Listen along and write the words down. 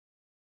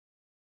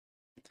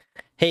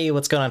Hey,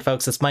 what's going on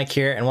folks? It's Mike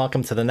here and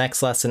welcome to the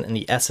next lesson in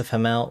the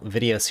SFML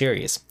video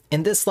series.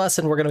 In this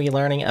lesson, we're going to be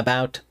learning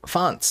about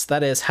fonts,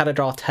 that is how to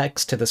draw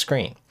text to the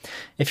screen.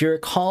 If you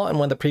recall, in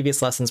one of the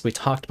previous lessons, we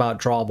talked about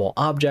drawable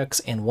objects,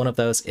 and one of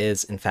those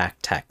is in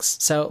fact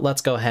text. So let's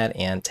go ahead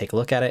and take a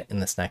look at it in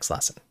this next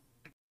lesson.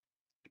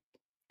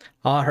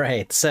 All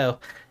right, so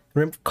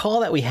recall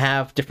that we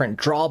have different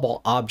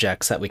drawable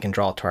objects that we can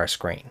draw to our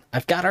screen.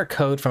 I've got our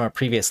code from a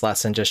previous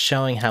lesson just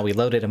showing how we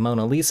loaded a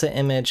Mona Lisa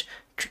image,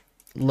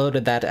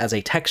 loaded that as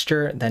a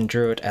texture, then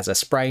drew it as a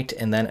sprite,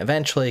 and then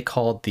eventually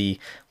called the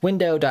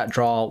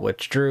window.draw,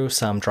 which drew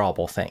some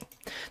drawable thing.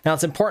 Now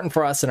it's important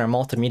for us in our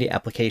multimedia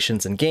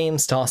applications and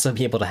games to also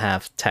be able to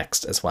have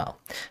text as well.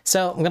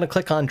 So I'm going to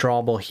click on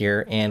drawable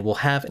here and we'll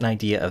have an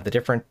idea of the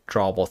different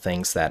drawable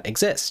things that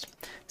exist.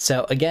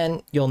 So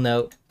again, you'll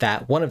note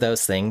that one of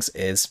those things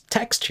is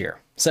text here.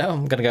 So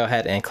I'm going to go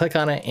ahead and click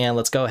on it and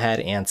let's go ahead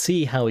and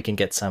see how we can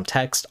get some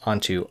text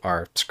onto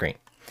our screen.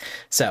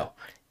 So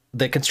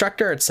the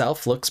constructor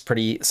itself looks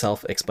pretty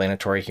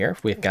self-explanatory here.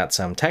 We've got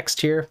some text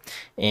here,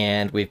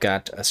 and we've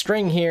got a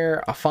string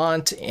here, a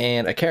font,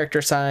 and a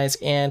character size,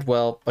 and,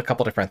 well, a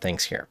couple different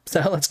things here.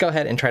 So let's go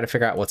ahead and try to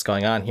figure out what's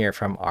going on here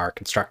from our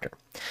constructor.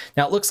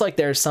 Now, it looks like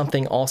there's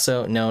something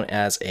also known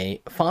as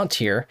a font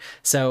here,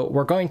 so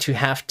we're going to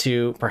have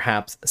to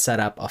perhaps set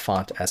up a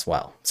font as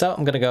well. So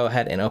I'm going to go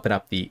ahead and open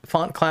up the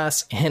font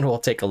class, and we'll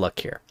take a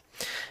look here.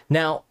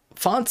 Now,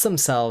 fonts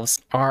themselves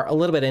are a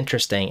little bit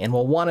interesting, and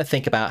we'll want to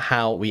think about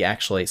how we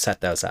actually set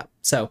those up.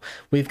 So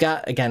we've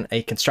got, again,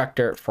 a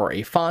constructor for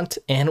a font,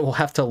 and we'll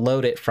have to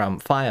load it from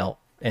file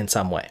in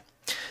some way.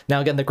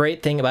 Now, again, the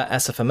great thing about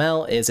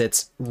SFML is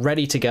it's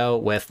ready to go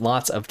with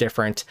lots of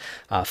different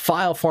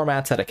file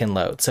formats that it can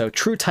load. So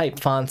true type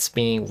fonts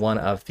being one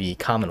of the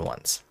common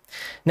ones.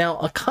 Now,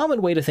 a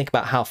common way to think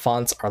about how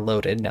fonts are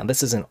loaded, now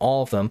this isn't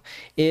all of them,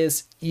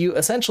 is you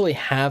essentially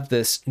have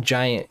this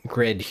giant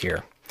grid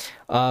here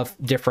of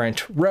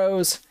different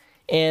rows,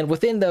 and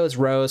within those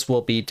rows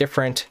will be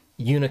different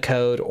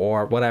Unicode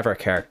or whatever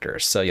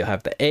characters. So you'll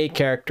have the A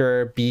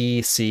character,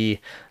 B, C,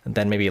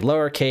 then maybe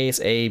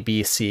lowercase a,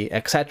 B, C,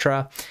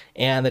 etc.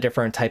 And the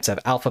different types of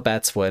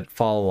alphabets would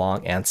follow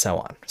along and so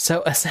on.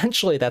 So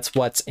essentially that's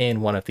what's in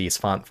one of these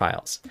font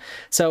files.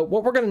 So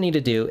what we're going to need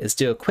to do is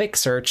do a quick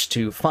search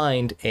to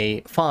find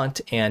a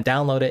font and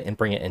download it and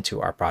bring it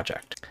into our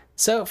project.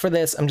 So for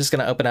this, I'm just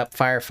going to open up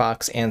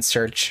Firefox and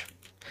search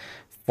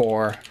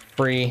for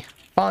free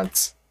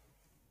fonts,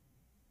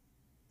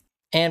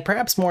 and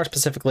perhaps more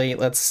specifically,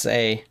 let's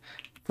say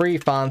free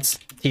fonts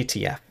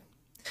TTF,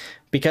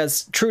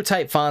 because true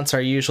type fonts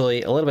are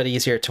usually a little bit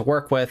easier to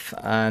work with,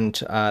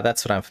 and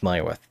that's what I'm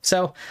familiar with.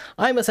 So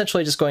I'm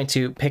essentially just going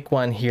to pick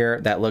one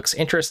here that looks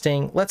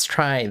interesting. Let's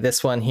try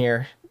this one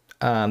here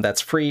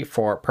that's free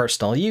for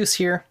personal use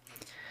here,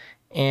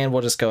 and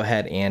we'll just go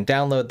ahead and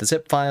download the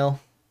zip file,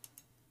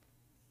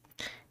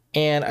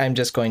 and I'm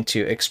just going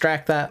to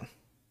extract that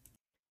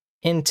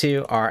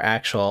into our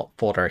actual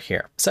folder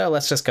here. So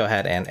let's just go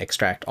ahead and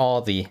extract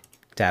all the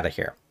data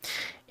here.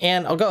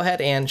 And I'll go ahead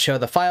and show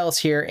the files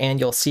here, and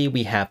you'll see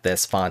we have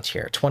this font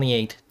here,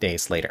 28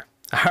 days later.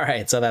 All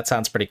right, so that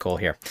sounds pretty cool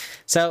here.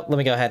 So let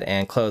me go ahead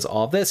and close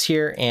all of this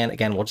here. And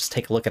again, we'll just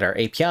take a look at our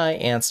API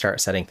and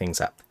start setting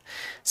things up.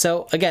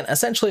 So again,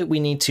 essentially we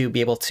need to be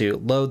able to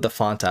load the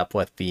font up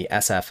with the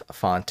SF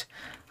font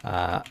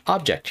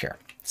object here.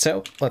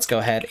 So let's go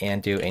ahead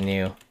and do a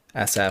new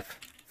SF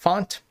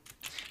font.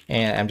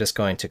 And I'm just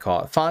going to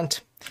call it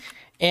font,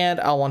 and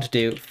I'll want to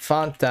do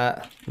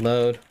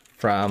font.load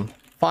from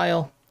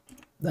file.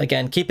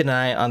 Again, keep an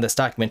eye on this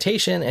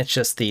documentation. It's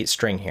just the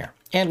string here.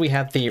 And we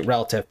have the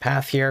relative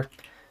path here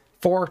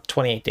for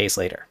 28 days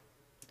later.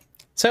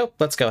 So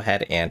let's go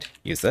ahead and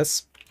use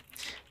this.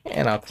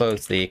 And I'll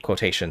close the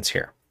quotations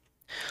here.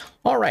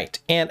 All right,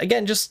 and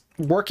again, just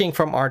working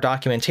from our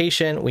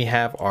documentation, we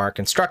have our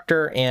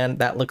constructor, and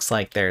that looks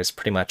like there's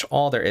pretty much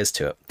all there is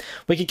to it.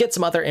 We could get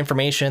some other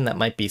information that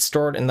might be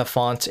stored in the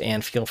font,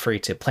 and feel free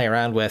to play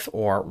around with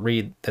or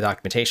read the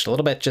documentation a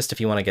little bit, just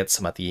if you want to get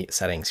some of the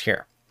settings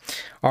here.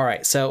 All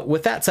right, so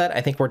with that said,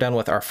 I think we're done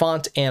with our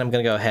font, and I'm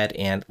going to go ahead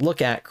and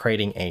look at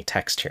creating a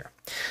text here.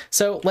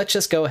 So let's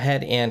just go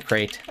ahead and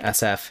create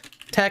SF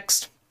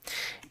text,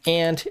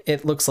 and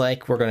it looks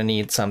like we're going to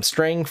need some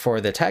string for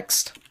the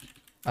text.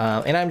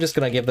 And I'm just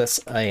going to give this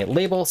a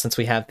label since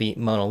we have the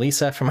Mona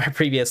Lisa from our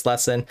previous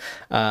lesson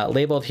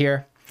labeled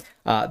here.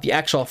 The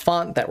actual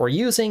font that we're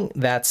using,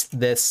 that's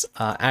this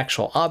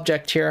actual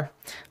object here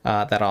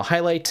that I'll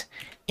highlight.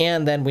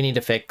 And then we need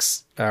to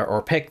fix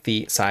or pick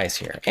the size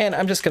here. And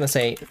I'm just going to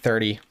say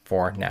 30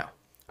 for now.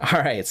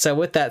 All right, so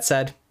with that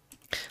said,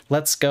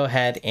 let's go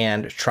ahead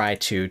and try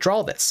to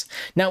draw this.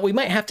 Now, we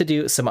might have to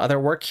do some other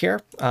work here.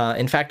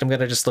 In fact, I'm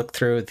going to just look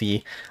through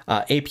the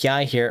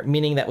API here,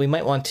 meaning that we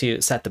might want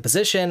to set the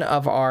position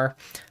of our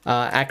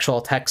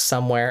actual text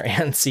somewhere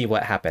and see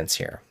what happens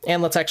here.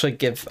 And let's actually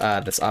give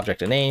this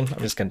object a name. I'm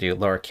just going to do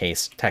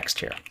lowercase text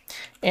here.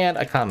 And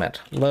a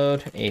comment,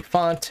 load a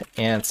font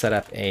and set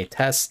up a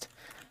test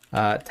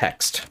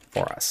text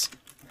for us.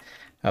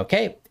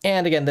 Okay,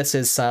 and again, this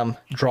is some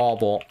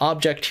drawable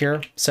object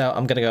here. So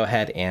I'm gonna go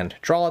ahead and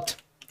draw it,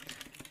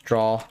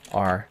 draw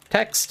our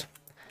text.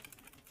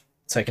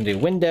 So I can do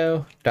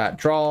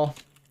window.draw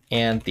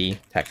and the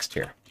text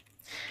here.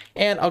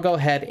 And I'll go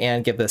ahead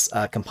and give this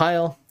a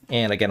compile.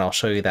 And again, I'll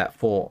show you that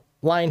full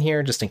line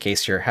here, just in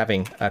case you're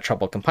having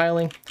trouble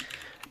compiling.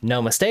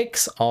 No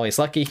mistakes, always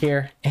lucky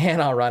here.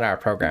 And I'll run our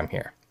program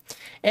here.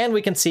 And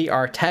we can see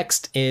our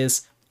text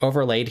is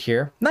overlaid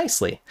here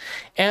nicely.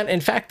 And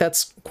in fact,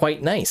 that's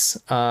quite nice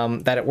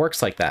that it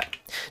works like that.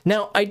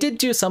 Now, I did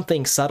do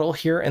something subtle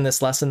here in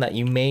this lesson that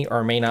you may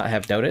or may not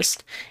have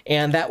noticed.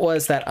 And that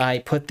was that I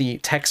put the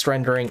text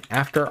rendering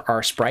after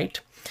our sprite.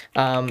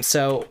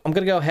 So I'm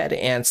going to go ahead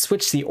and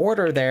switch the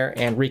order there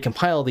and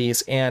recompile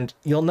these. And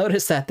you'll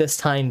notice that this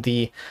time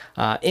the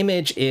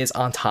image is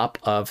on top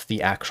of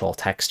the actual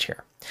text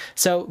here.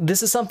 So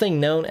this is something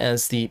known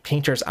as the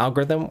painter's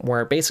algorithm,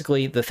 where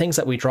basically the things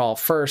that we draw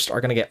first are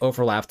going to get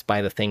overlapped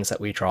by the things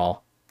that we draw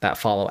that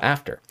follow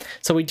after.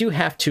 So we do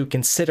have to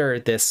consider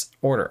this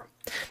order.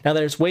 Now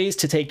there's ways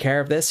to take care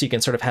of this. You can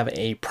sort of have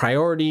a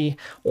priority,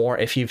 or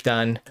if you've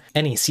done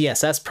any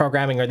CSS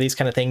programming or these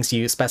kind of things,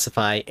 you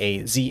specify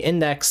a z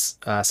index,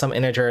 some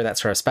integer that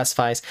sort of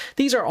specifies.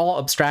 These are all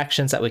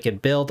abstractions that we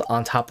could build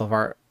on top of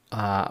our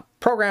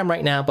program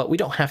right now, but we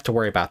don't have to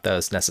worry about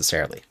those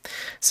necessarily.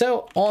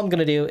 So all I'm going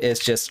to do is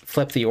just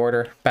flip the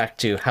order back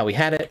to how we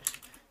had it,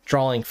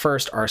 drawing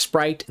first our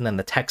sprite and then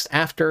the text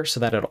after so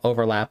that it'll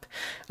overlap.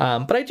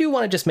 But I do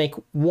want to just make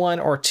one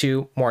or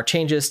two more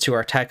changes to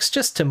our text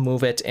just to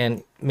move it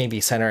and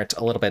maybe center it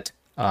a little bit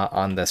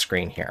on the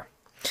screen here.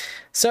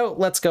 So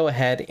let's go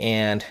ahead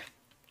and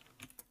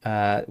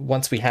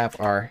once we have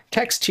our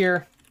text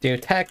here, do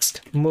text,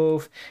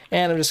 move,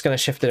 and I'm just going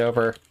to shift it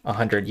over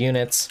 100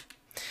 units.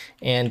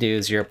 And do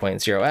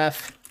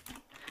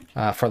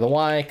 0.0f for the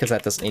y, because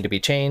that doesn't need to be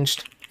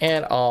changed.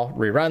 And I'll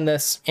rerun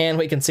this, and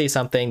we can see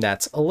something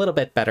that's a little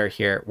bit better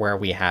here where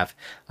we have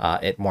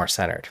it more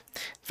centered.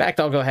 In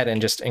fact, I'll go ahead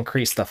and just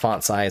increase the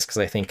font size because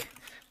I think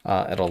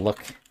it'll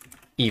look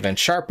even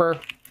sharper.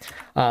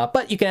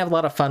 But you can have a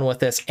lot of fun with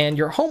this, and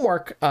your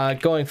homework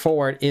going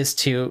forward is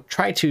to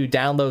try to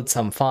download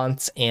some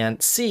fonts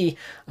and see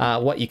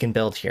what you can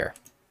build here.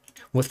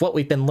 With what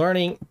we've been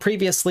learning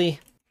previously,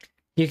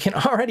 you can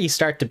already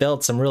start to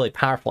build some really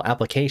powerful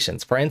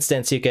applications. For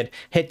instance, you could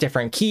hit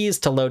different keys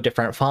to load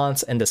different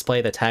fonts and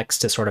display the text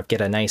to sort of get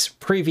a nice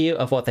preview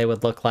of what they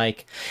would look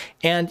like.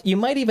 And you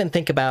might even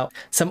think about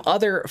some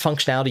other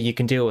functionality you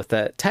can do with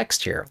the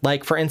text here,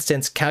 like for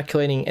instance,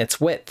 calculating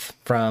its width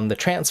from the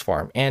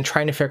transform and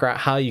trying to figure out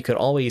how you could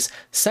always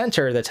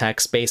center the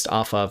text based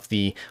off of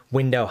the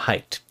window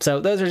height. So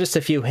those are just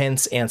a few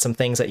hints and some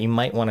things that you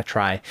might want to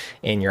try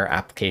in your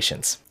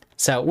applications.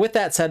 So with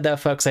that said, though,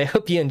 folks, I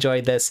hope you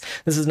enjoyed this.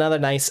 This is another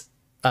nice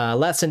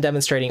lesson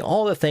demonstrating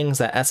all the things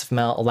that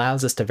SFML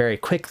allows us to very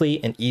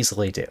quickly and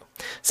easily do.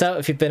 So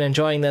if you've been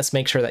enjoying this,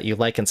 make sure that you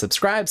like and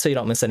subscribe so you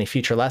don't miss any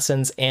future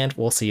lessons, and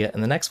we'll see you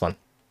in the next one.